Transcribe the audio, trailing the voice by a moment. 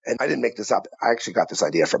and I didn't make this up, I actually got this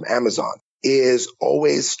idea from Amazon, is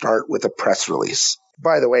always start with a press release.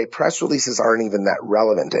 By the way, press releases aren't even that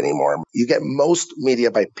relevant anymore. You get most media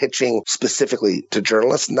by pitching specifically to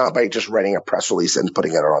journalists, not by just writing a press release and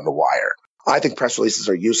putting it on the wire. I think press releases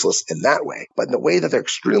are useless in that way, but in the way that they're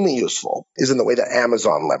extremely useful is in the way that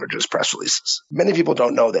Amazon leverages press releases. Many people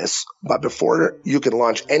don't know this, but before you can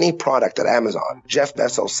launch any product at Amazon, Jeff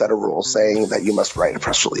Bezos set a rule saying that you must write a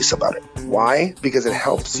press release about it. Why? Because it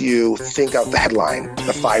helps you think out the headline,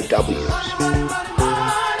 the 5 W's.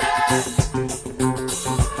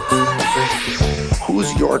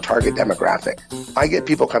 Who's your target demographic? I get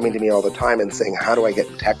people coming to me all the time and saying, how do I get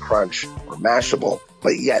TechCrunch or Mashable?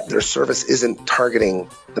 But yet their service isn't targeting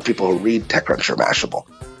the people who read TechCrunch or Mashable.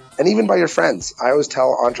 And even by your friends. I always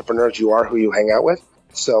tell entrepreneurs, you are who you hang out with.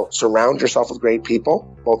 So surround yourself with great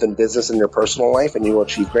people, both in business and your personal life, and you will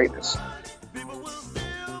achieve greatness.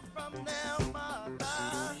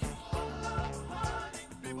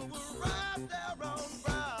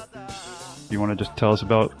 You want to just tell us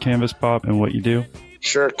about Canvas Pop and what you do?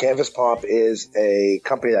 Sure. Canvas Pop is a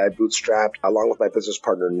company that I bootstrapped along with my business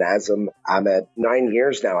partner, Nazim Ahmed. 9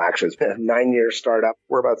 years now, actually. It's been a 9-year startup.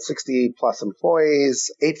 We're about 60 plus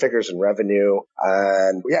employees, 8 figures in revenue,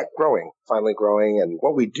 and growing, finally growing. And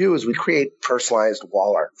what we do is we create personalized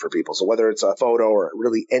wall art for people. So whether it's a photo or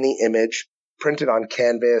really any image printed on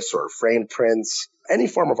canvas or framed prints, any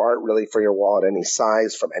form of art really for your wall at any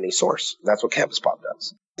size from any source. That's what Canvas Pop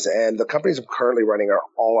does. And the companies I'm currently running are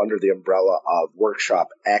all under the umbrella of Workshop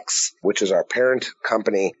X, which is our parent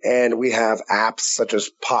company. And we have apps such as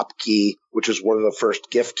PopKey, which is one of the first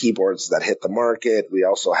GIF keyboards that hit the market. We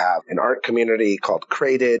also have an art community called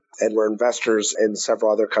Created, and we're investors in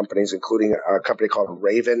several other companies, including a company called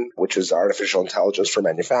Raven, which is artificial intelligence for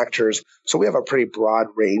manufacturers. So we have a pretty broad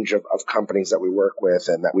range of companies that we work with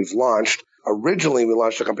and that we've launched. Originally, we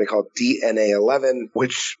launched a company called DNA11,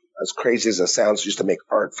 which, as crazy as it sounds, used to make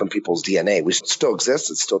art from people's DNA. We still exist.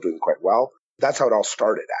 It's still doing quite well. That's how it all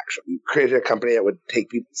started, actually. We created a company that would take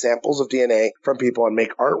samples of DNA from people and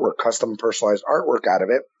make artwork, custom personalized artwork out of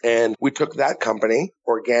it. And we took that company,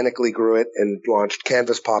 organically grew it, and launched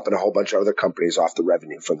Canvas Pop and a whole bunch of other companies off the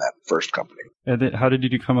revenue from that first company. And then how did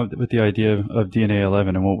you come up with the idea of DNA11,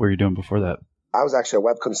 and what were you doing before that? I was actually a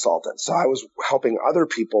web consultant. So I was helping other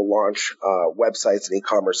people launch websites and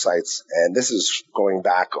e-commerce sites. And this is going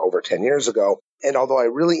back over 10 years ago. And although I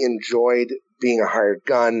really enjoyed being a hired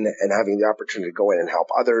gun and having the opportunity to go in and help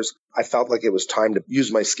others, I felt like it was time to use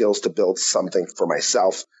my skills to build something for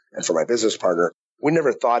myself and for my business partner. We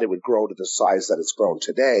never thought it would grow to the size that it's grown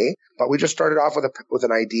today, but we just started off with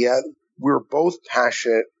an idea. We were both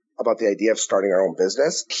passionate about the idea of starting our own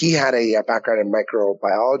business. He had a background in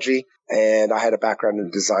microbiology, and I had a background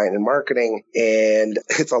in design and marketing. And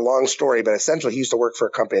it's a long story, but essentially he used to work for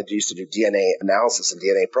a company that used to do DNA analysis and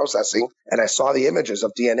DNA processing. And I saw the images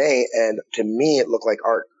of DNA, and to me, it looked like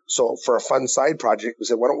art. So for a fun side project, we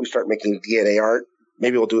said, why don't we start making DNA art?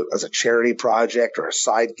 Maybe we'll do it as a charity project or a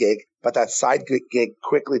side gig. But that side gig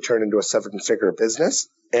quickly turned into a 7-figure business.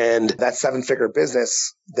 And that 7-figure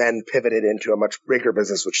business then pivoted into a much bigger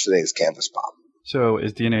business, which today is Canvas Pop. So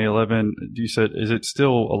is DNA11, you said, is it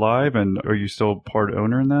still alive, and are you still part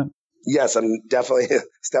owner in that? Yes, it's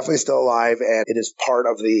definitely still alive, and it is part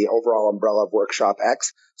of the overall umbrella of Workshop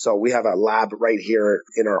X. So we have a lab right here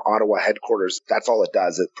in our Ottawa headquarters. That's all it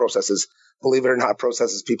does. It processes, believe it or not,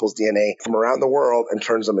 processes people's DNA from around the world and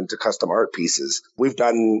turns them into custom art pieces. We've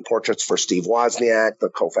done portraits for Steve Wozniak, the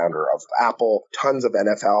co-founder of Apple, tons of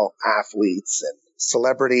NFL athletes and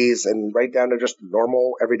celebrities, and right down to just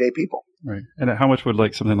normal everyday people. Right. And how much would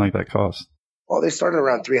something like that cost? Well, they started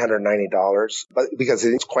around $390, but because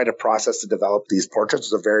it's quite a process to develop these portraits,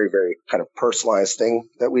 it's a very, very kind of personalized thing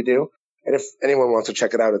that we do. And if anyone wants to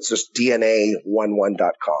check it out, it's just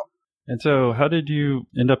DNA11.com. And so how did you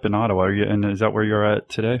end up in Ottawa? And is that where you're at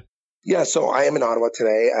today? Yeah, so I am in Ottawa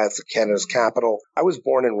today as Canada's capital. I was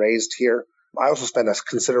born and raised here. I also spend a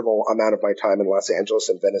considerable amount of my time in Los Angeles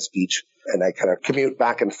and Venice Beach, and I kind of commute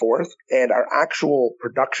back and forth. And our actual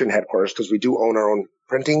production headquarters, because we do own our own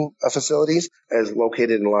printing facilities, is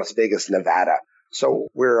located in Las Vegas, Nevada. So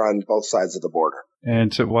we're on both sides of the border.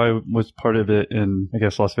 And so why was part of it in, I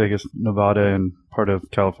guess, Las Vegas, Nevada, and part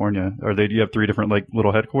of California? Do you have 3 different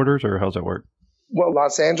little headquarters, or how's that work? Well,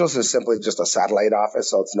 Los Angeles is simply just a satellite office,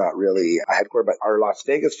 so it's not really a headquarters. But our Las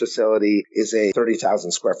Vegas facility is a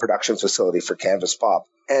 30,000 square production facility for Canvas Pop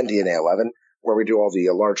and DNA11, where we do all the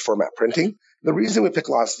large format printing. The reason we picked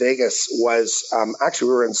Las Vegas was actually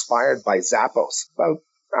we were inspired by Zappos. About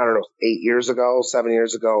I don't know, 8 years ago, 7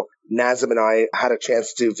 years ago, Nazem and I had a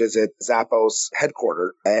chance to visit Zappos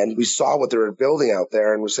headquarters, and we saw what they were building out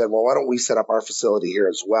there, and we said, well, why don't we set up our facility here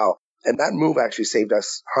as well? And that move actually saved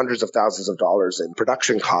us hundreds of thousands of dollars in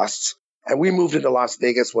production costs. And we moved into Las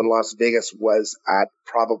Vegas when Las Vegas was at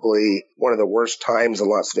probably one of the worst times in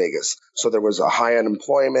Las Vegas. So there was a high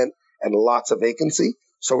unemployment and lots of vacancy.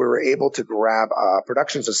 So we were able to grab a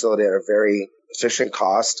production facility at a very efficient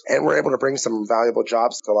cost, and we're able to bring some valuable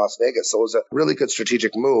jobs to Las Vegas. So it was a really good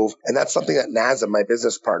strategic move. And that's something that Nazem, my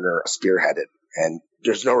business partner, spearheaded. And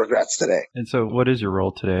there's no regrets today. And so what is your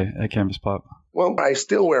role today at Canvas Pop? Well, I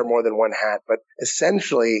still wear more than one hat, but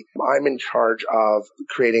essentially I'm in charge of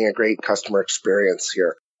creating a great customer experience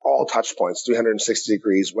here. All touch points, 360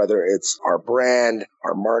 degrees, whether it's our brand,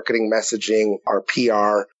 our marketing messaging, our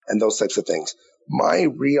PR, and those types of things. My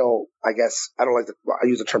real, I guess, I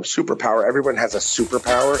use the term superpower. Everyone has a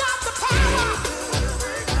superpower.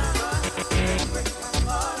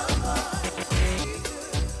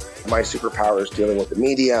 My superpower is dealing with the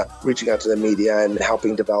media, reaching out to the media and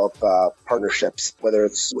helping develop partnerships, whether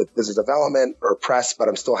it's with business development or press, but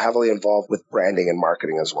I'm still heavily involved with branding and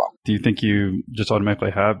marketing as well. Do you think you just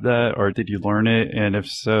automatically have that, or did you learn it? And if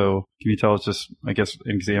so, can you tell us just, I guess,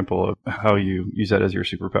 an example of how you use that as your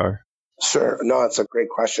superpower? Sure. No, it's a great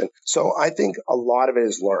question. So I think a lot of it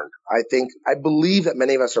is learned. I believe that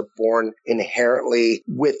many of us are born inherently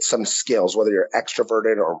with some skills, whether you're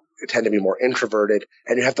extroverted or you tend to be more introverted,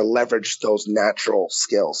 and you have to leverage those natural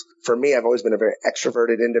skills. For me, I've always been a very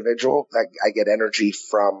extroverted individual. I get energy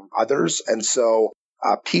from others. And so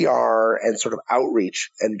PR and sort of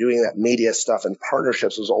outreach and doing that media stuff and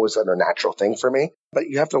partnerships was always a natural thing for me. But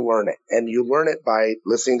you have to learn it. And you learn it by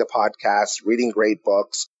listening to podcasts, reading great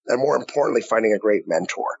books, and more importantly, finding a great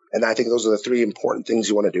mentor. And I think those are the three important things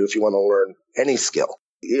you want to do if you want to learn any skill.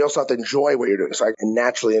 You also have to enjoy what you're doing. So I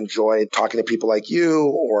naturally enjoy talking to people like you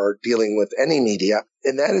or dealing with any media.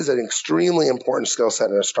 And that is an extremely important skill set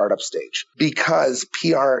in a startup stage because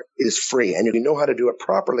PR is free. And if you know how to do it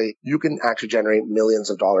properly, you can actually generate millions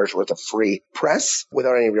of dollars worth of free press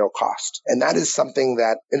without any real cost. And that is something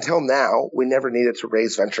that until now, we never needed to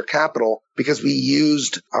raise venture capital because we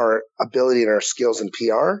used our ability and our skills in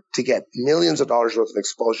PR to get millions of dollars worth of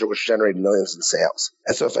exposure, which generated millions in sales.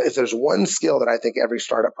 And so if there's one skill that I think every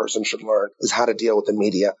startup person should learn is how to deal with the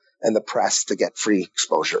media and the press to get free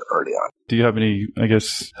exposure early on. Do you have any, I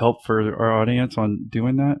guess, help for our audience on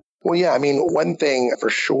doing that? Well, yeah. I mean, one thing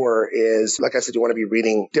for sure is, like I said, you want to be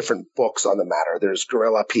reading different books on the matter. There's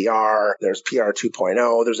Guerrilla PR, there's PR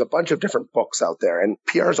 2.0. There's a bunch of different books out there, and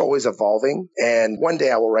PR is always evolving. And one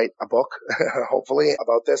day I will write a book, hopefully,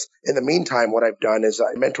 about this. In the meantime, what I've done is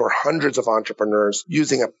I mentor hundreds of entrepreneurs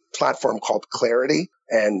using a platform called Clarity,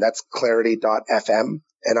 and that's clarity.fm.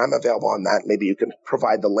 And I'm available on that. Maybe you can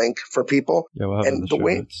provide the link for people. Yeah, we'll have and the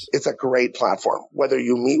way it's a great platform, whether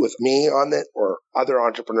you meet with me on it or other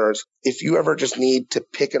entrepreneurs. If you ever just need to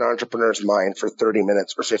pick an entrepreneur's mind for 30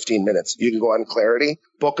 minutes or 15 minutes, you can go on Clarity,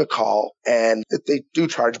 book a call, and they do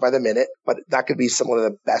charge by the minute, but that could be one of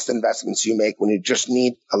the best investments you make when you just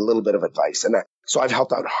need a little bit of advice. And so I've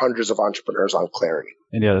helped out hundreds of entrepreneurs on Clarity.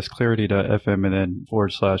 And yeah, that's clarity.fm and then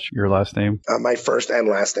 / your last name. My first and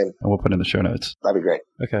last name. And we'll put in the show notes. That'd be great.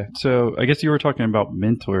 Okay. So I guess you were talking about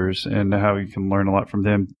mentors and how you can learn a lot from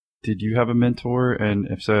them. Did you have a mentor? And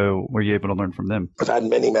if so, were you able to learn from them? I've had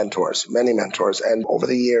many mentors. And over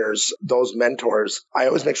the years, those mentors, I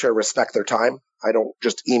always make sure I respect their time. I don't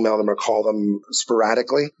just email them or call them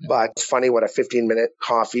sporadically. But it's funny what a 15-minute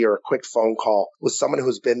coffee or a quick phone call with someone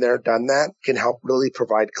who's been there, done that, can help really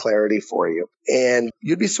provide clarity for you. And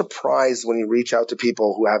you'd be surprised when you reach out to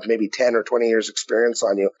people who have maybe 10 or 20 years experience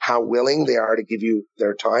on you, how willing they are to give you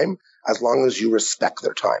their time as long as you respect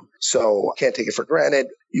their time. So I can't take it for granted.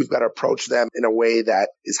 You've got to approach them in a way that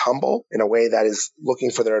is humble, in a way that is looking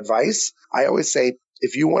for their advice. I always say,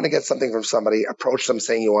 if you want to get something from somebody, approach them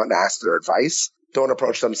saying you want to ask their advice. Don't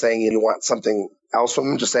approach them saying you want something else from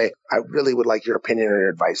them. Just say, I really would like your opinion or your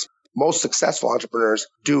advice. Most successful entrepreneurs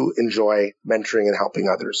do enjoy mentoring and helping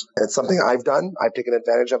others. And it's something I've done, I've taken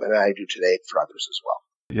advantage of, and I do today for others as well.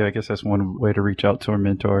 Yeah, I guess that's one way to reach out to a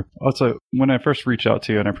mentor. Also, when I first reached out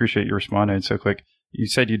to you, and I appreciate you responding so quick, you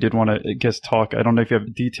said you did want to, I guess, talk. I don't know if you have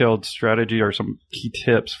a detailed strategy or some key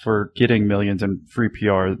tips for getting millions in free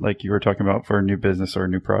PR, like you were talking about for a new business or a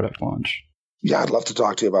new product launch. Yeah, I'd love to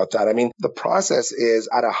talk to you about that. I mean, the process is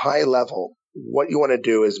at a high level. What you want to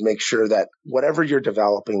do is make sure that whatever you're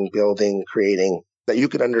developing, building, creating, that you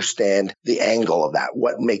can understand the angle of that,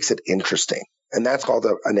 what makes it interesting. And that's called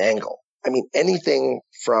an angle. I mean, anything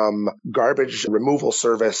from garbage removal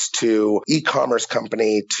service to e-commerce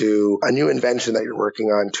company to a new invention that you're working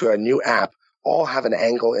on to a new app, all have an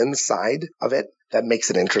angle inside of it that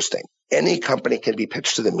makes it interesting. Any company can be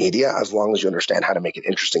pitched to the media as long as you understand how to make it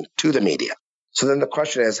interesting to the media. So then the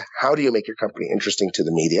question is, how do you make your company interesting to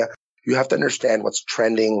the media? You have to understand what's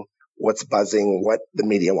trending, what's buzzing, what the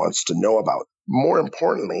media wants to know about. More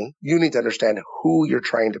importantly, you need to understand who you're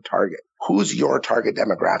trying to target. Who's your target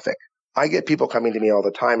demographic? I get people coming to me all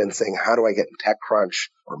the time and saying, how do I get in TechCrunch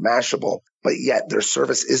or Mashable? But yet their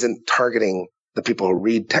service isn't targeting the people who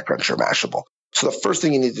read TechCrunch or Mashable. So the first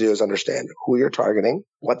thing you need to do is understand who you're targeting,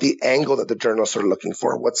 what the angle that the journalists are looking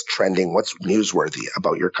for, what's trending, what's newsworthy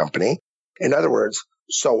about your company. In other words,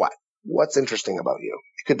 so what? What's interesting about you?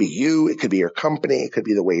 It could be you, it could be your company, it could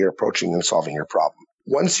be the way you're approaching and solving your problem.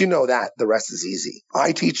 Once you know that, the rest is easy.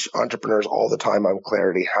 I teach entrepreneurs all the time on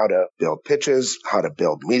Clarity how to build pitches, how to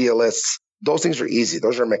build media lists. Those things are easy.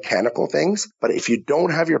 Those are mechanical things. But if you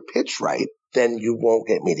don't have your pitch right, then you won't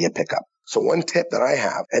get media pickup. So one tip that I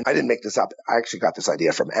have, and I didn't make this up, I actually got this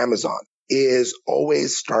idea from Amazon, is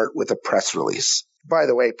always start with a press release. By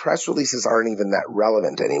the way, press releases aren't even that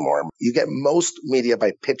relevant anymore. You get most media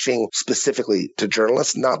by pitching specifically to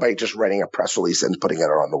journalists, not by just writing a press release and putting it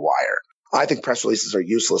on the wire. I think press releases are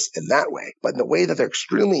useless in that way, but in the way that they're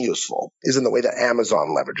extremely useful is in the way that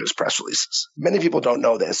Amazon leverages press releases. Many people don't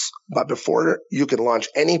know this, but before you can launch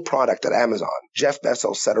any product at Amazon, Jeff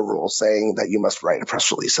Bezos set a rule saying that you must write a press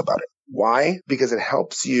release about it. Why? Because it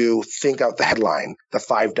helps you think out the headline, the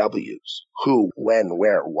 5 W's: who, when,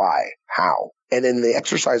 where, why, how. And in the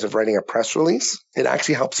exercise of writing a press release, it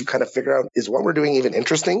actually helps you kind of figure out, is what we're doing even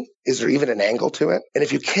interesting? Is there even an angle to it? And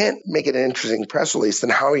if you can't make it an interesting press release, then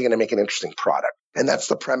how are you going to make an interesting product? And that's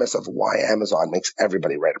the premise of why Amazon makes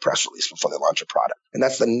everybody write a press release before they launch a product. And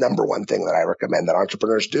that's the number one thing that I recommend that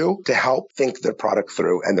entrepreneurs do to help think their product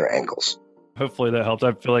through and their angles. Hopefully that helps.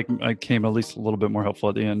 I feel like I came at least a little bit more helpful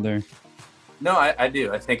at the end there. No, I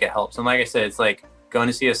do. I think it helps. And like I said, it's like going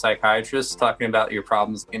to see a psychiatrist, talking about your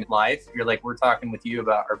problems in life. You're like, we're talking with you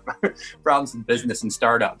about our problems in business and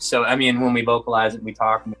startups. So, I mean, when we vocalize it, we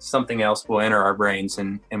talk, something else will enter our brains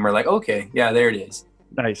and we're like, okay, yeah, there it is.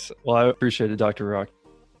 Nice. Well, I appreciate it, Dr. Rock.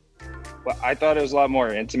 Well, I thought it was a lot more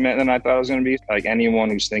intimate than I thought it was going to be. Like anyone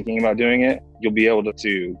who's thinking about doing it, you'll be able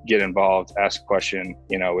to get involved, ask a question,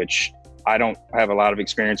 which I don't have a lot of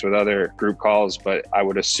experience with other group calls, but I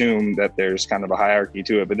would assume that there's kind of a hierarchy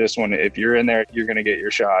to it. But this one, if you're in there, you're going to get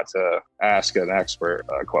your shot to ask an expert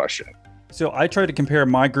a question. So I tried to compare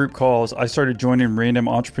my group calls. I started joining random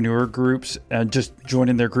entrepreneur groups and just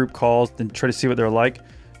joining their group calls and try to see what they're like.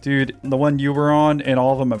 Dude, the one you were on and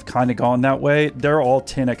all of them have kind of gone that way. They're all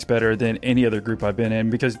 10x better than any other group I've been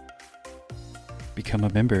in because become a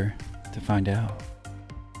member to find out.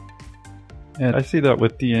 And I see that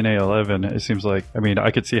with DNA 11. It seems like,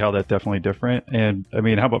 I could see how that's definitely different. And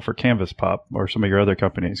how about for Canvas Pop or some of your other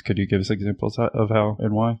companies? Could you give us examples of how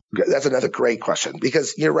and why? That's another great question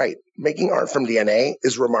because you're right. Making art from DNA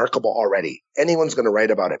is remarkable already. Anyone's going to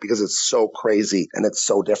write about it because it's so crazy and it's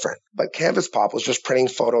so different. But Canvas Pop was just printing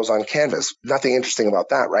photos on canvas. Nothing interesting about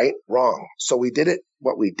that, right? Wrong. So we did it.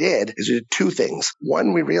 What we did is we did two things.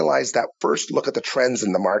 One, we realized that first look at the trends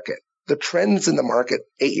in the market. The trends in the market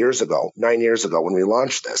 9 years ago, when we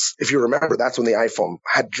launched this, if you remember, that's when the iPhone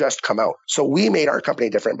had just come out. So we made our company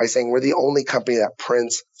different by saying we're the only company that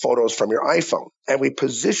prints photos from your iPhone. And we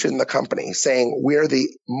positioned the company saying we're the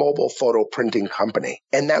mobile photo printing company.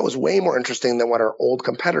 And that was way more interesting than what our old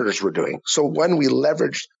competitors were doing. So when we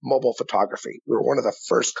leveraged mobile photography, we were one of the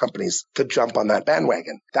first companies to jump on that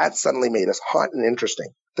bandwagon. That suddenly made us hot and interesting.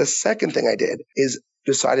 The second thing I did is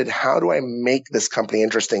decided, how do I make this company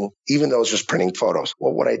interesting, even though it's just printing photos?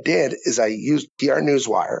 Well, what I did is I used PR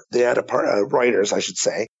Newswire. They had Reuters, I should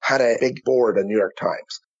say, had a big board on New York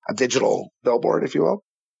Times, a digital billboard, if you will.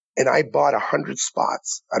 And I bought 100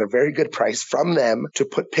 spots at a very good price from them to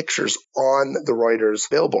put pictures on the Reuters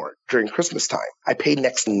billboard during Christmas time. I paid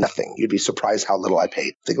next to nothing. You'd be surprised how little I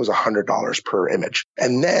paid. I think it was $100 per image.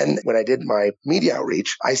 And then when I did my media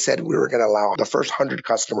outreach, I said we were going to allow the first 100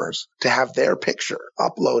 customers to have their picture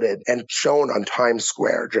uploaded and shown on Times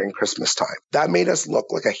Square during Christmas time. That made us look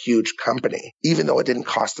like a huge company, even though it didn't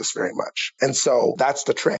cost us very much. And so that's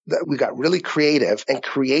the trick, that we got really creative and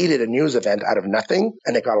created a news event out of nothing,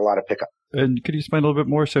 and it got a lot of pickup. And could you explain a little bit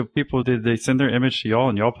more? So people, did they send their image to y'all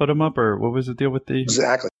and y'all put them up, or what was the deal with the...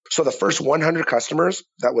 Exactly. So the first 100 customers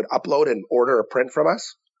that would upload and order a print from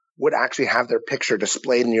us would actually have their picture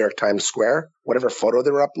displayed in New York Times Square whatever photo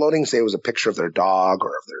they were uploading, say it was a picture of their dog or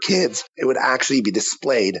of their kids, it would actually be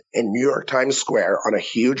displayed in New York Times Square on a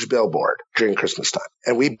huge billboard during Christmas time.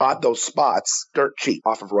 And we bought those spots dirt cheap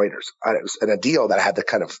off of Reuters. And it was in a deal that I had to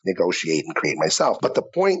kind of negotiate and create myself. But the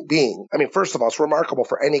point being, I mean, first of all, it's remarkable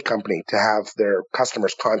for any company to have their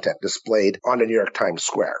customers' content displayed on a New York Times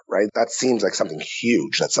Square, right? That seems like something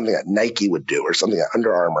huge. That's something that Nike would do or something that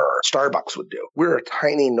Under Armour or Starbucks would do. We're a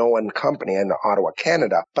tiny no-one company in Ottawa,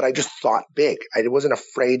 Canada, but I just thought big. I wasn't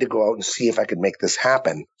afraid to go out and see if I could make this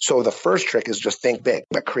happen. So the first trick is just think big,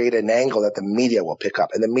 but create an angle that the media will pick up.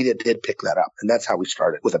 And the media did pick that up. And that's how we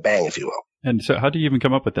started, with a bang, if you will. And so how do you even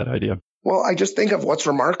come up with that idea? Well, I just think of what's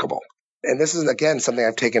remarkable. And this is, again, something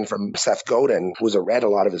I've taken from Seth Godin, who's read a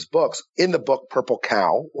lot of his books. In the book Purple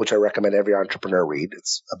Cow, which I recommend every entrepreneur read,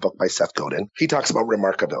 it's a book by Seth Godin, he talks about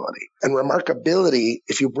remarkability. And remarkability,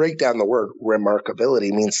 if you break down the word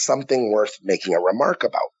remarkability, means something worth making a remark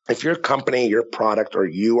about. If your company, your product, or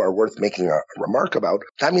you are worth making a remark about,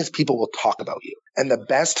 that means people will talk about you. And the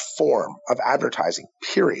best form of advertising,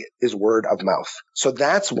 period, is word of mouth. So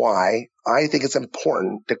that's why I think it's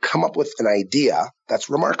important to come up with an idea that's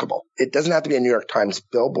remarkable. It doesn't have to be a New York Times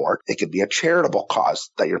billboard. It could be a charitable cause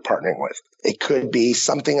that you're partnering with. It could be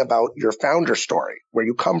something about your founder story, where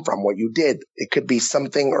you come from, what you did. It could be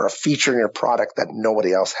something or a feature in your product that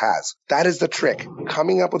nobody else has. That is the trick.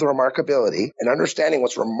 Coming up with remarkability and understanding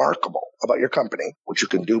what's remarkable about your company, which you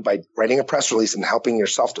can do by writing a press release and helping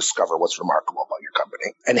yourself discover what's remarkable about your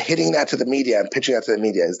company. And hitting that to the media and pitching that to the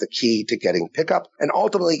media is the key to getting pickup and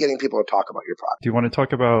ultimately getting people to talk about your product. Do you want to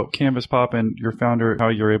talk about Canvas Pop and your founder, how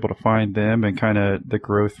you're able to find them and kind of the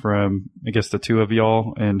growth from, I guess, the two of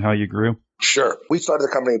y'all and how you grew? Sure. We started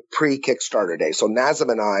the company pre-Kickstarter day. So Nazem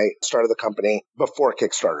and I started the company before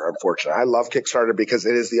Kickstarter, unfortunately. I love Kickstarter because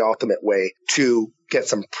it is the ultimate way to get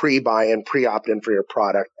some pre-buy-in, pre-opt-in for your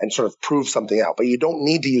product and sort of prove something out. But you don't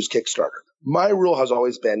need to use Kickstarter. My rule has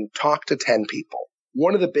always been talk to 10 people.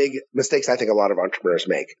 One of the big mistakes I think a lot of entrepreneurs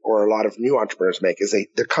make, or a lot of new entrepreneurs make, is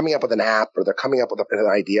they're coming up with an app or they're coming up with an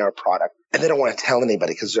idea or product, and they don't want to tell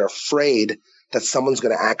anybody because they're afraid that someone's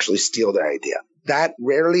going to actually steal their idea. That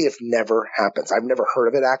rarely, if never, happens. I've never heard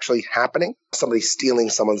of it actually happening, somebody stealing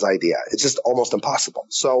someone's idea. It's just almost impossible.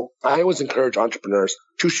 So I always encourage entrepreneurs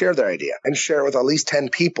to share their idea and share it with at least 10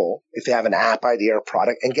 people if they have an app idea or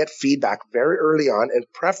product, and get feedback very early on and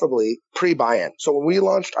preferably pre-buy-in. So when we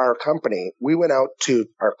launched our company, we went out to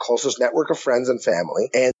our closest network of friends and family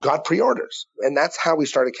and got pre-orders. And that's how we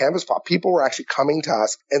started Canvas Pop. People were actually coming to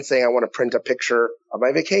us and saying, I want to print a picture of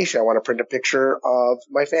my vacation. I want to print a picture of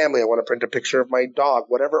my family. I want to print a picture of my dog,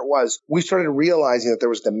 whatever it was. We started realizing that there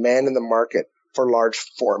was demand in the market for large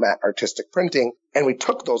format artistic printing. And we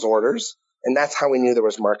took those orders, and that's how we knew there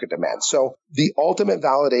was market demand. So the ultimate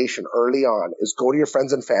validation early on is go to your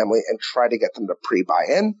friends and family and try to get them to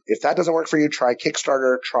pre-buy in. If that doesn't work for you, try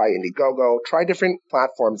Kickstarter, try Indiegogo, try different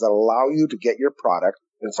platforms that allow you to get your product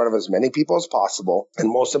in front of as many people as possible, and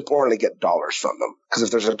most importantly, get dollars from them. Because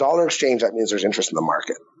if there's a dollar exchange, that means there's interest in the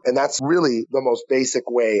market. And that's really the most basic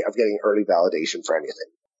way of getting early validation for anything.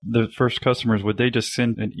 The first customers, would they just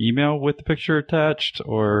send an email with the picture attached,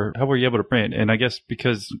 or how were you able to print? And I guess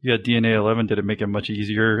because you had DNA 11, did it make it much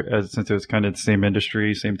easier since it was kind of the same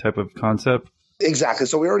industry, same type of concept? Exactly.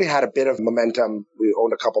 So we already had a bit of momentum. We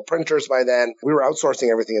owned a couple printers by then. We were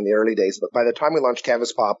outsourcing everything in the early days. But by the time we launched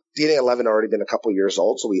Canvas Pop, DNA 11 had already been a couple years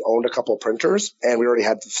old. So we owned a couple printers and we already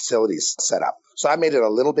had the facilities set up. So that made it a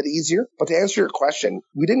little bit easier. But to answer your question,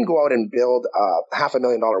 we didn't go out and build a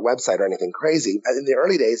 $500,000 website or anything crazy. In the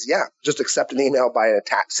early days, yeah, just accept an email by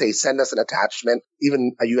say, send us an attachment,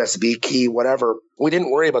 even a USB key, whatever. We didn't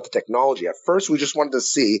worry about the technology. At first, we just wanted to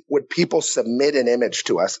see, would people submit an image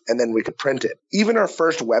to us and then we could print it. Even our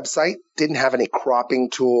first website didn't have any cropping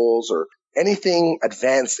tools or anything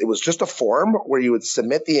advanced. It was just a form where you would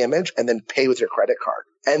submit the image and then pay with your credit card.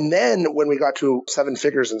 And then when we got to 7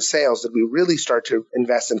 figures in sales, did we really start to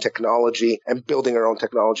invest in technology and building our own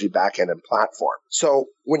technology backend and platform. So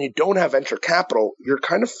when you don't have venture capital, you're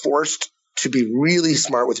kind of forced to be really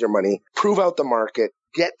smart with your money, prove out the market,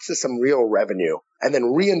 get to some real revenue, and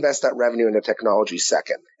then reinvest that revenue into technology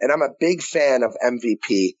second. And I'm a big fan of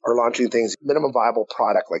MVP, or launching things, minimum viable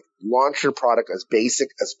product. Like, launch your product as basic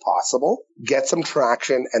as possible, get some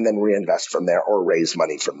traction, and then reinvest from there or raise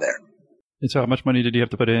money from there. And so how much money did you have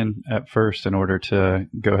to put in at first in order to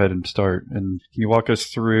go ahead and start? And can you walk us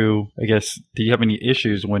through, I guess, do you have any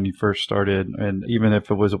issues when you first started? And even if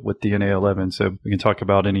it was with DNA 11, so we can talk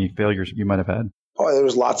about any failures you might have had. Oh, there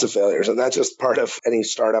was lots of failures, and that's just part of any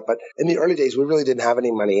startup. But in the early days, we really didn't have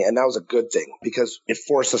any money, and that was a good thing because it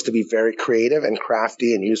forced us to be very creative and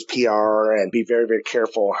crafty and use PR and be very, very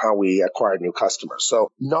careful how we acquired new customers.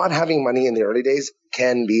 So not having money in the early days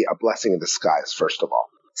can be a blessing in disguise, first of all.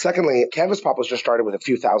 Secondly, Canvas Pop was just started with a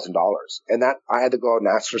few $1,000s, and that I had to go out and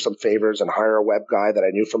ask for some favors and hire a web guy that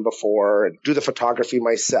I knew from before and do the photography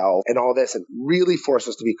myself and all this, and really forced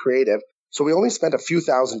us to be creative. So we only spent a few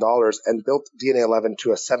 $1,000s and built DNA 11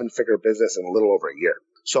 to a 7-figure business in a little over a year.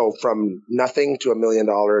 So from nothing to $1 million,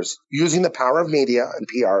 using the power of media and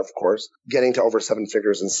PR, of course, getting to over 7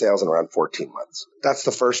 figures in sales in around 14 months. That's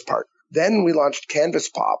the first part. Then we launched Canvas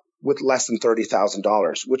Pop with less than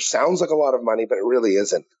 $30,000, which sounds like a lot of money, but it really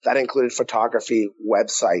isn't. That included photography,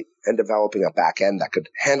 website, and developing a back end that could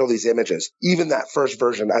handle these images. Even that first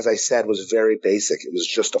version, as I said, was very basic. It was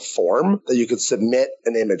just a form that you could submit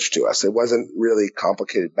an image to us. It wasn't really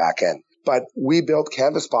complicated back end. But we built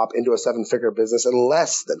Canvas Pop into a 7-figure business in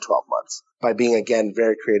less than 12 months by being, again,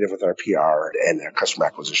 very creative with our PR and our customer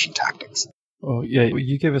acquisition tactics. Oh, yeah.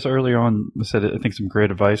 You gave us earlier on, said, I think, some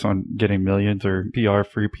great advice on getting millions or PR,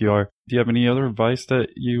 free PR. Do you have any other advice that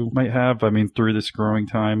you might have? I mean, through this growing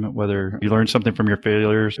time, whether you learned something from your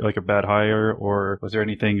failures, like a bad hire, or was there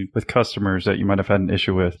anything with customers that you might have had an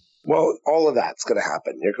issue with? Well, all of that's going to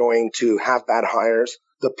happen. You're going to have bad hires.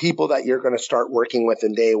 The people that you're going to start working with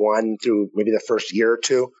in day one through maybe the first year or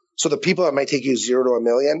two. So the people that might take you 0 to $1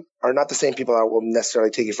 million are not the same people that will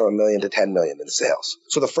necessarily take you from $1 million to $10 million in sales.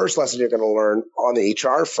 So the first lesson you're going to learn on the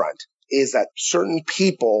HR front is that certain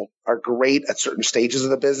people are great at certain stages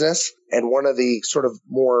of the business. And one of the sort of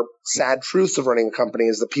more sad truths of running a company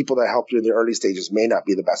is the people that help you in the early stages may not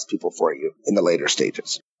be the best people for you in the later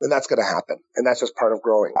stages. And that's going to happen. And that's just part of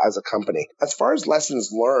growing as a company. As far as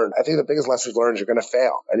lessons learned, I think the biggest lessons learned is you're going to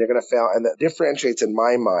fail. And you're going to fail. And that differentiates, in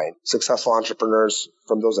my mind, successful entrepreneurs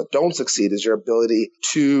from those that don't succeed is your ability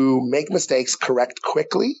to make mistakes, correct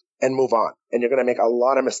quickly, and move on. And you're going to make a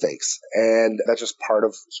lot of mistakes. And that's just part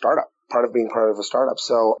of startup, part of being part of a startup.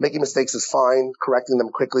 So making mistakes is fine. Correcting them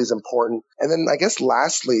quickly is important. And then I guess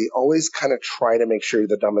lastly, always kind of try to make sure you're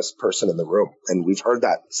the dumbest person in the room. And we've heard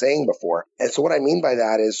that saying before. And so what I mean by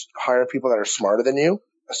that is hire people that are smarter than you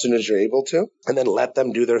as soon as you're able to, and then let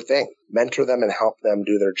them do their thing. Mentor them and help them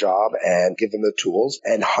do their job and give them the tools,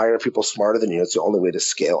 and hire people smarter than you. It's the only way to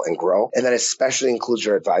scale and grow. And that especially includes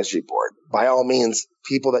your advisory board. By all means,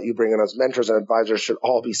 people that you bring in as mentors and advisors should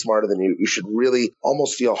all be smarter than you. You should really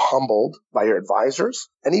almost feel humbled by your advisors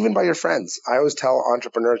and even by your friends. I always tell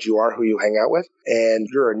entrepreneurs you are who you hang out with, and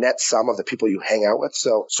you're a net sum of the people you hang out with.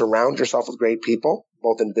 So surround yourself with great people,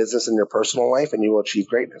 both in business and your personal life, and you will achieve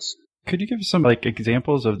greatness. Could you give us some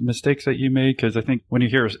examples of mistakes that you made? Because I think when you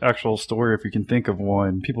hear an actual story, if you can think of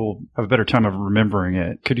one, people have a better time of remembering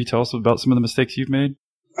it. Could you tell us about some of the mistakes you've made?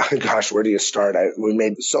 Gosh, where do you start? We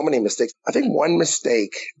made so many mistakes. I think one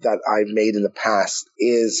mistake that I've made in the past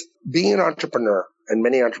is being an entrepreneur, and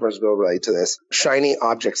many entrepreneurs will relate to this. Shiny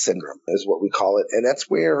object syndrome is what we call it. And that's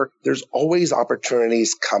where there's always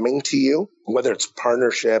opportunities coming to you, whether it's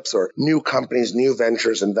partnerships or new companies, new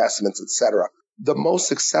ventures, investments, etc. The most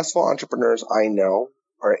successful entrepreneurs I know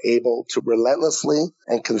are able to relentlessly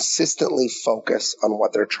and consistently focus on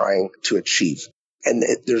what they're trying to achieve. And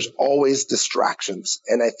there's always distractions.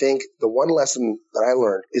 And I think the one lesson that I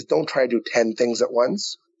learned is don't try to do 10 things at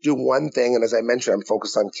once. Do one thing. And as I mentioned, I'm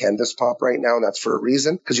focused on Canvas Pop right now, and that's for a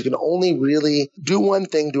reason, because you can only really do one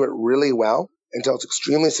thing, do it really well until it's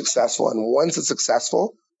extremely successful. And once it's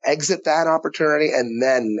successful, exit that opportunity and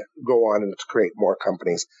then go on and create more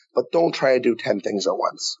companies. But don't try to do 10 things at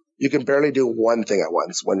once. You can barely do one thing at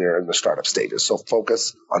once when you're in the startup stages. So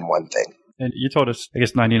focus on one thing. And you told us, I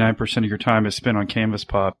guess 99% of your time is spent on Canvas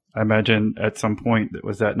Pop. I imagine at some point,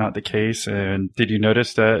 was that not the case? And did you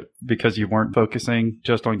notice that because you weren't focusing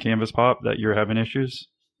just on Canvas Pop that you're having issues?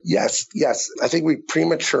 Yes. I think we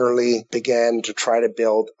prematurely began to try to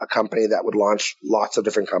build a company that would launch lots of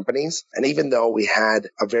different companies. And even though we had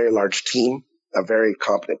a very large team of very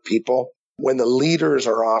competent people, when the leaders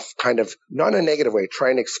are off kind of, not in a negative way,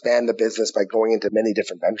 trying to expand the business by going into many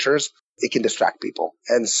different ventures, it can distract people.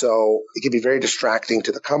 And so it can be very distracting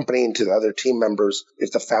to the company and to the other team members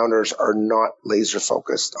if the founders are not laser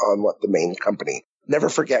focused on what the main company. Never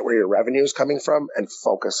forget where your revenue is coming from and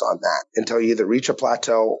focus on that until you either reach a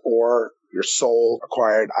plateau or you're sold,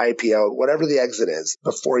 acquired, IPO, whatever the exit is,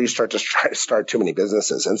 before you start to try to start too many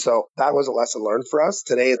businesses. And so that was a lesson learned for us.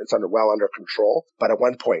 Today, it's well under control. But at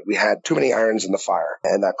one point, we had too many irons in the fire,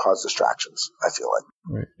 and that caused distractions, I feel like.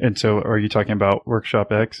 Right. And so are you talking about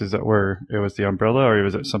Workshop X? Is that where it was the umbrella, or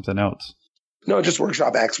was it something else? No, just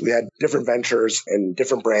Workshop X. We had different ventures and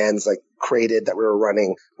different brands like Created that we were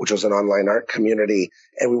running, which was an online art community.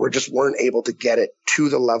 And we weren't able to get it to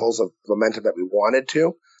the levels of momentum that we wanted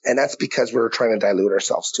to. And that's because we were trying to dilute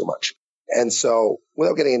ourselves too much. And so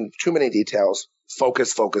without getting into too many details,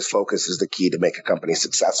 focus is the key to make a company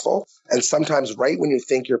successful. And sometimes right when you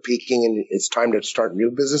think you're peaking and it's time to start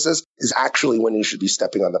new businesses is actually when you should be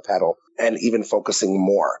stepping on the pedal and even focusing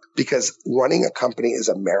more, because running a company is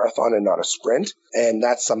a marathon and not a sprint. And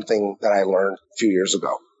that's something that I learned a few years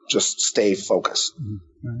ago. Just stay focused.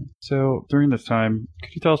 Right. So during this time,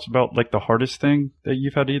 could you tell us about like the hardest thing that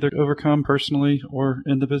you've had to either overcome personally or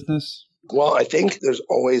in the business? Well, I think there's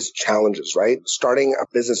always challenges, right? Starting a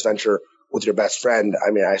business venture with your best friend.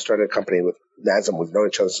 I mean, I started a company with Nazem. We've known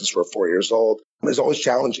each other since we were 4 years old. It's always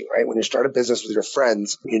challenging, right? When you start a business with your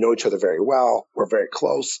friends, you know each other very well. We're very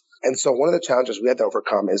close. And so one of the challenges we had to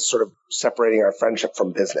overcome is sort of separating our friendship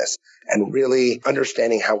from business and really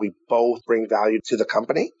understanding how we both bring value to the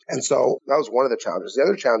company. And so that was one of the challenges. The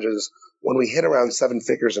other challenge is when we hit around 7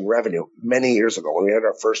 figures in revenue many years ago, when we had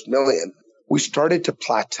our first million, we started to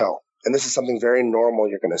plateau. And this is something very normal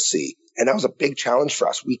you're going to see. And that was a big challenge for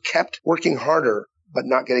us. We kept working harder, but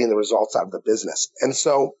not getting the results out of the business. And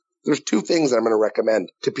so there's 2 things that I'm going to recommend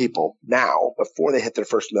to people now before they hit their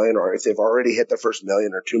first million, or if they've already hit their first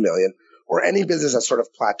million or 2 million, or any business that's sort of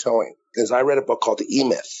plateauing. Because I read a book called The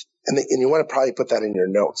E-Myth, and you want to probably put that in your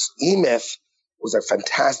notes. E-Myth was a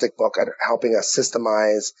fantastic book at helping us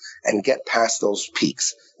systemize and get past those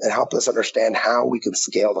peaks and help us understand how we can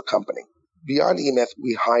scale the company. Beyond E-Myth,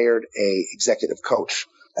 we hired a executive coach.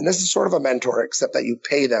 And this is sort of a mentor, except that you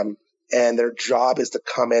pay them and their job is to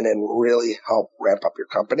come in and really help ramp up your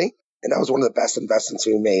company. And that was one of the best investments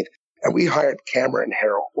we made. And we hired Cameron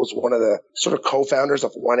Harrell, who was one of the sort of co-founders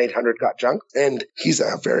of 1-800-GOT-JUNK. And he's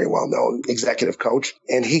a very well-known executive coach.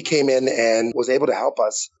 And he came in and was able to help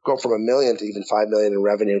us go from $1 million to even $5 million in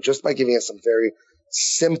revenue just by giving us some very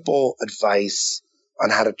simple advice on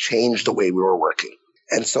how to change the way we were working.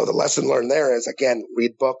 And so the lesson learned there is, again,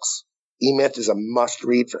 read books. E-Myth is a must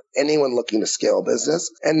read for anyone looking to scale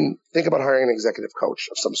business. And think about hiring an executive coach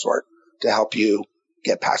of some sort to help you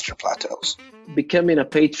get past your plateaus. Becoming a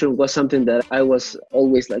patron was something that I was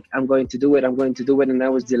always like, I'm going to do it. And I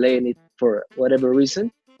was delaying it for whatever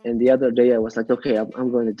reason. And the other day I was like, okay,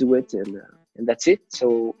 I'm going to do it. And that's it.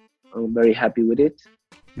 So I'm very happy with it.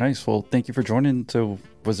 Nice. Well, thank you for joining. So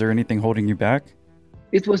was there anything holding you back?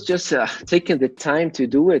 It was just taking the time to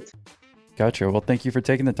do it. Gotcha. Well, thank you for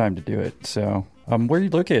taking the time to do it. So where are you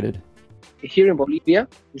located? Here in Bolivia,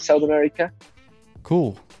 in South America.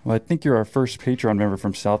 Cool. Well, I think you're our first Patreon member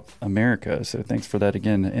from South America. So thanks for that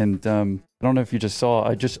again. And I don't know if you just saw,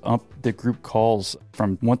 I just upped the group calls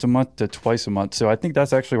from once a month to twice a month. So I think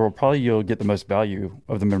that's actually where probably you'll get the most value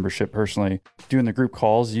of the membership personally. Doing the group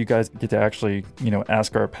calls, you guys get to actually,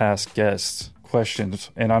 ask our past guests questions,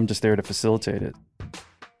 and I'm just there to facilitate it.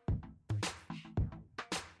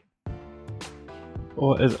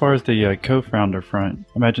 Well, as far as the co-founder front,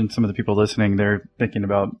 I imagine some of the people listening, they're thinking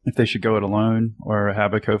about if they should go it alone or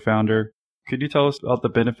have a co-founder. Could you tell us about the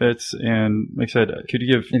benefits? And like I said, could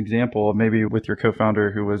you give an example maybe with your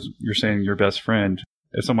co-founder who was, you're saying, your best friend?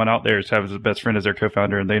 If someone out there has a best friend as their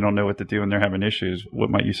co-founder and they don't know what to do and they're having issues, what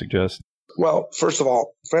might you suggest? Well, first of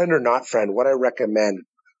all, friend or not friend, what I recommend,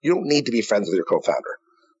 you don't need to be friends with your co-founder.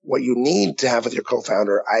 What you need to have with your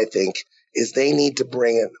co-founder, I think, is they need to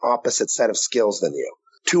bring an opposite set of skills than you.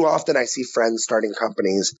 Too often I see friends starting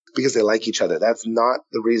companies because they like each other. That's not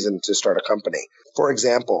the reason to start a company. For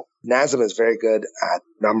example, Nazem is very good at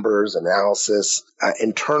numbers, analysis,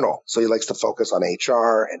 internal. So he likes to focus on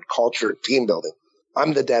HR and culture, team building.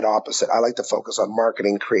 I'm the dead opposite. I like to focus on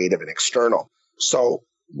marketing, creative, and external. So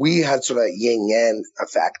we had sort of a yin-yang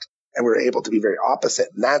effect, and we were able to be very opposite.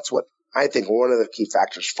 And that's what I think one of the key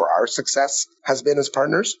factors for our success has been as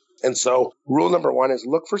partners. And so rule number 1 is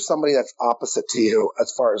look for somebody that's opposite to you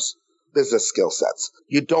as far as business skill sets.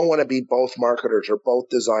 You don't want to be both marketers or both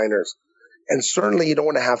designers. And certainly you don't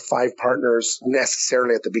want to have 5 partners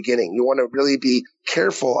necessarily at the beginning. You want to really be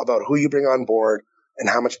careful about who you bring on board and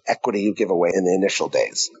how much equity you give away in the initial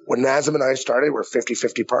days. When Nazem and I started, we were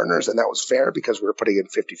 50-50 partners, and that was fair because we were putting in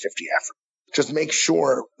 50-50 effort. Just make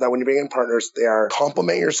sure that when you bring in partners, they are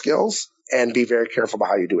complement your skills, and be very careful about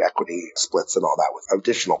how you do equity splits and all that with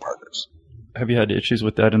additional partners. Have you had issues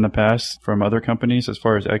with that in the past from other companies as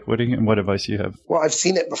far as equity, and what advice you have? Well, I've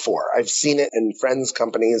seen it before. I've seen it in friends'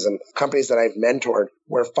 companies and companies that I've mentored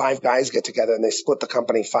where 5 guys get together and they split the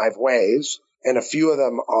company 5 ways. And a few of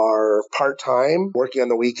them are part-time, working on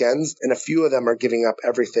the weekends, and a few of them are giving up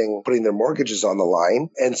everything, putting their mortgages on the line.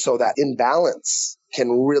 And so that imbalance can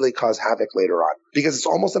really cause havoc later on, because it's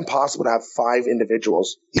almost impossible to have 5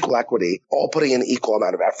 individuals, equal equity, all putting in equal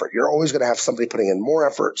amount of effort. You're always going to have somebody putting in more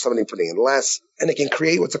effort, somebody putting in less, and it can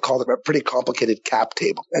create what's called a pretty complicated cap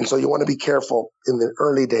table. And so you want to be careful in the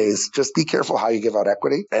early days. Just be careful how you give out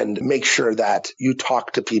equity and make sure that you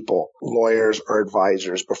talk to people, lawyers or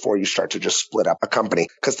advisors, before you start to just split up a company.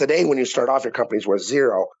 Because today, when you start off, your company's worth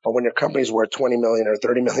 0, but when your company's worth $20 million or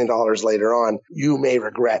 $30 million later on, you may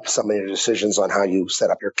regret some of your decisions on how you set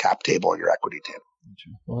up your cap table or your equity table.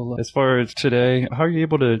 Well, as far as today, how are you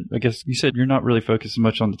able to, I guess you said you're not really focused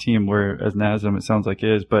much on the team, whereas Nazem, it sounds like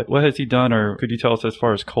is, but what has he done, or could you tell us as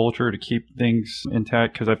far as culture to keep things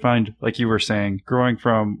intact? Because I find, like you were saying, growing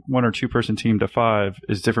from 1 or 2 person team to 5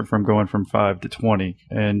 is different from going from 5 to 20.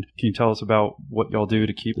 And can you tell us about what y'all do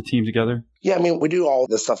to keep the team together? Yeah, I mean, we do all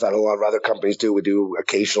the stuff that a lot of other companies do. We do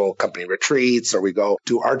occasional company retreats, or we go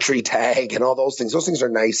do archery tag and all those things. Those things are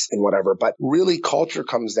nice and whatever, but really culture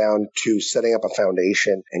comes down to setting up a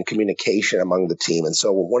foundation and communication among the team. And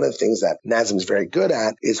so one of the things that Nazem is very good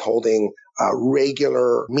at is holding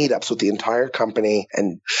regular meetups with the entire company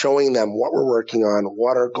and showing them what we're working on,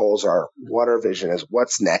 what our goals are, what our vision is,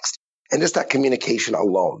 what's next. And just that communication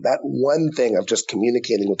alone, that one thing of just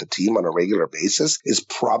communicating with the team on a regular basis is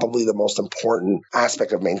probably the most important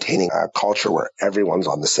aspect of maintaining a culture where everyone's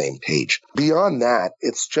on the same page. Beyond that,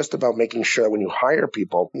 it's just about making sure when you hire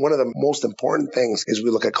people, one of the most important things is we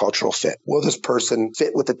look at cultural fit. Will this person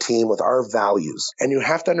fit with the team, with our values? And you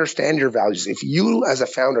have to understand your values. If you as a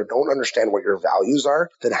founder don't understand what your values are,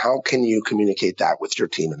 then how can you communicate that with your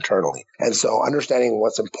team internally? And so understanding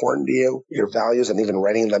what's important to you, your values, and even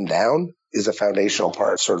writing them down is a foundational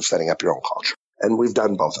part of sort of setting up your own culture. And we've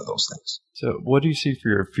done both of those things. So what do you see for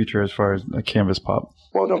your future as far as a Canvas Pop?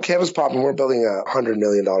 Well, no, Canvas Pop, and we're building a $100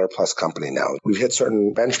 million plus company now. We've hit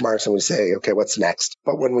certain benchmarks and we say, okay, what's next?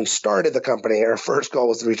 But when we started the company, our first goal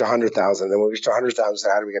was to reach 100,000. Then when we reached 100,000, we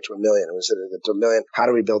said, how do we get to 1 million? And we said, to get to 1 million, how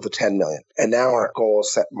do we build to 10 million? And now our goal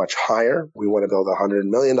is set much higher. We want to build a $100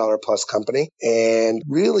 million plus company. And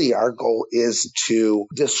really our goal is to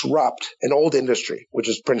disrupt an old industry, which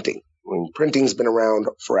is printing. I mean, printing's been around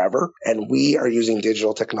forever, and we are using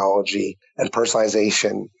digital technology and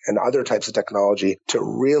personalization and other types of technology to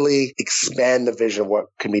really expand the vision of what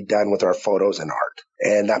can be done with our photos and art.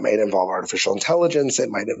 And that might involve artificial intelligence. It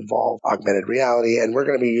might involve augmented reality. And we're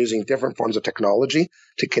going to be using different forms of technology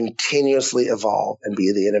to continuously evolve and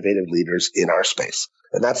be the innovative leaders in our space.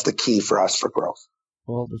 And that's the key for us for growth.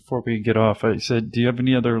 Well, before we get off, I said, do you have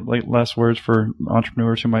any other last words for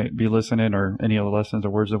entrepreneurs who might be listening, or any other lessons or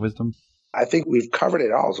words of wisdom? I think we've covered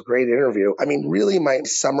it all. It was a great interview. I mean, really, my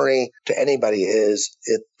summary to anybody is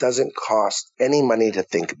it doesn't cost any money to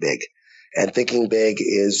think big. And thinking big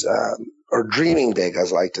is, or dreaming big,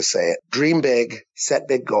 as I like to say it. Dream big, set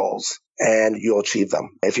big goals, and you'll achieve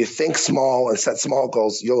them. If you think small and set small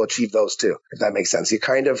goals, you'll achieve those too, if that makes sense. You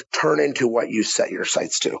kind of turn into what you set your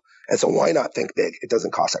sights to. And so why not think big? It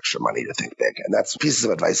doesn't cost extra money to think big. And that's pieces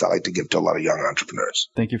of advice I like to give to a lot of young entrepreneurs.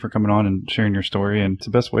 Thank you for coming on and sharing your story. And it's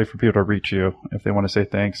the best way for people to reach you if they want to say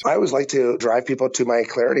thanks. I always like to drive people to my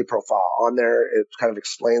Clarity profile. On there, it kind of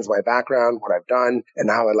explains my background, what I've done, and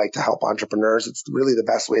how I like to help entrepreneurs. It's really the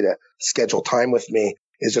best way to schedule time with me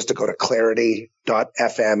is just to go to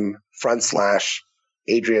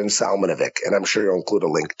clarity.fm/Adrian Salmanovic. And I'm sure you'll include a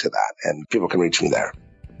link to that, and people can reach me there.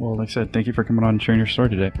 Well, like I said, thank you for coming on and sharing your story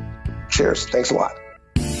today. Cheers. Thanks a lot.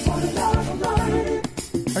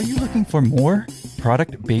 Are you looking for more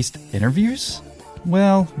product-based interviews?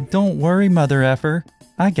 Well, don't worry, mother effer.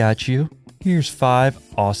 I got you. Here's 5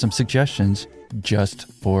 awesome suggestions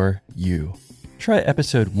just for you. Try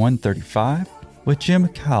episode 135 with Jim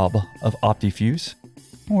Kalb of OptiFuse,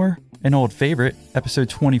 or an old favorite, episode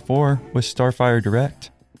 24 with Starfire Direct.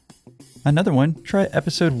 Another one, try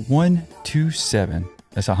episode 127,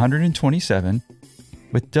 that's 127,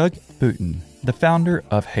 with Doug Booten, the founder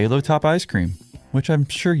of Halo Top Ice Cream, which I'm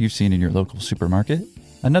sure you've seen in your local supermarket.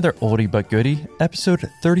 Another oldie but goodie, episode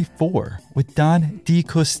 34, with Don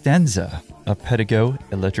DiCostanza of Pedigo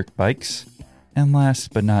Electric Bikes. And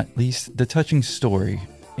last but not least, the touching story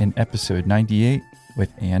in episode 98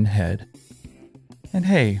 with Ann Head. And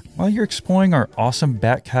hey, while you're exploring our awesome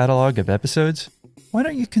back catalog of episodes, why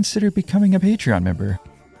don't you consider becoming a Patreon member?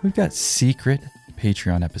 We've got secret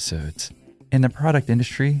Patreon episodes in the product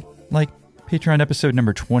industry, like Patreon episode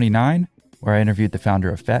number 29, where I interviewed the founder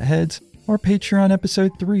of Fatheads, or Patreon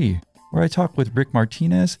episode 3, where I talked with Rick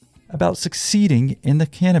Martinez about succeeding in the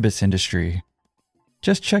cannabis industry.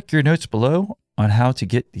 Just check your notes below on how to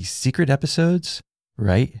get these secret episodes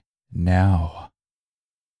right now.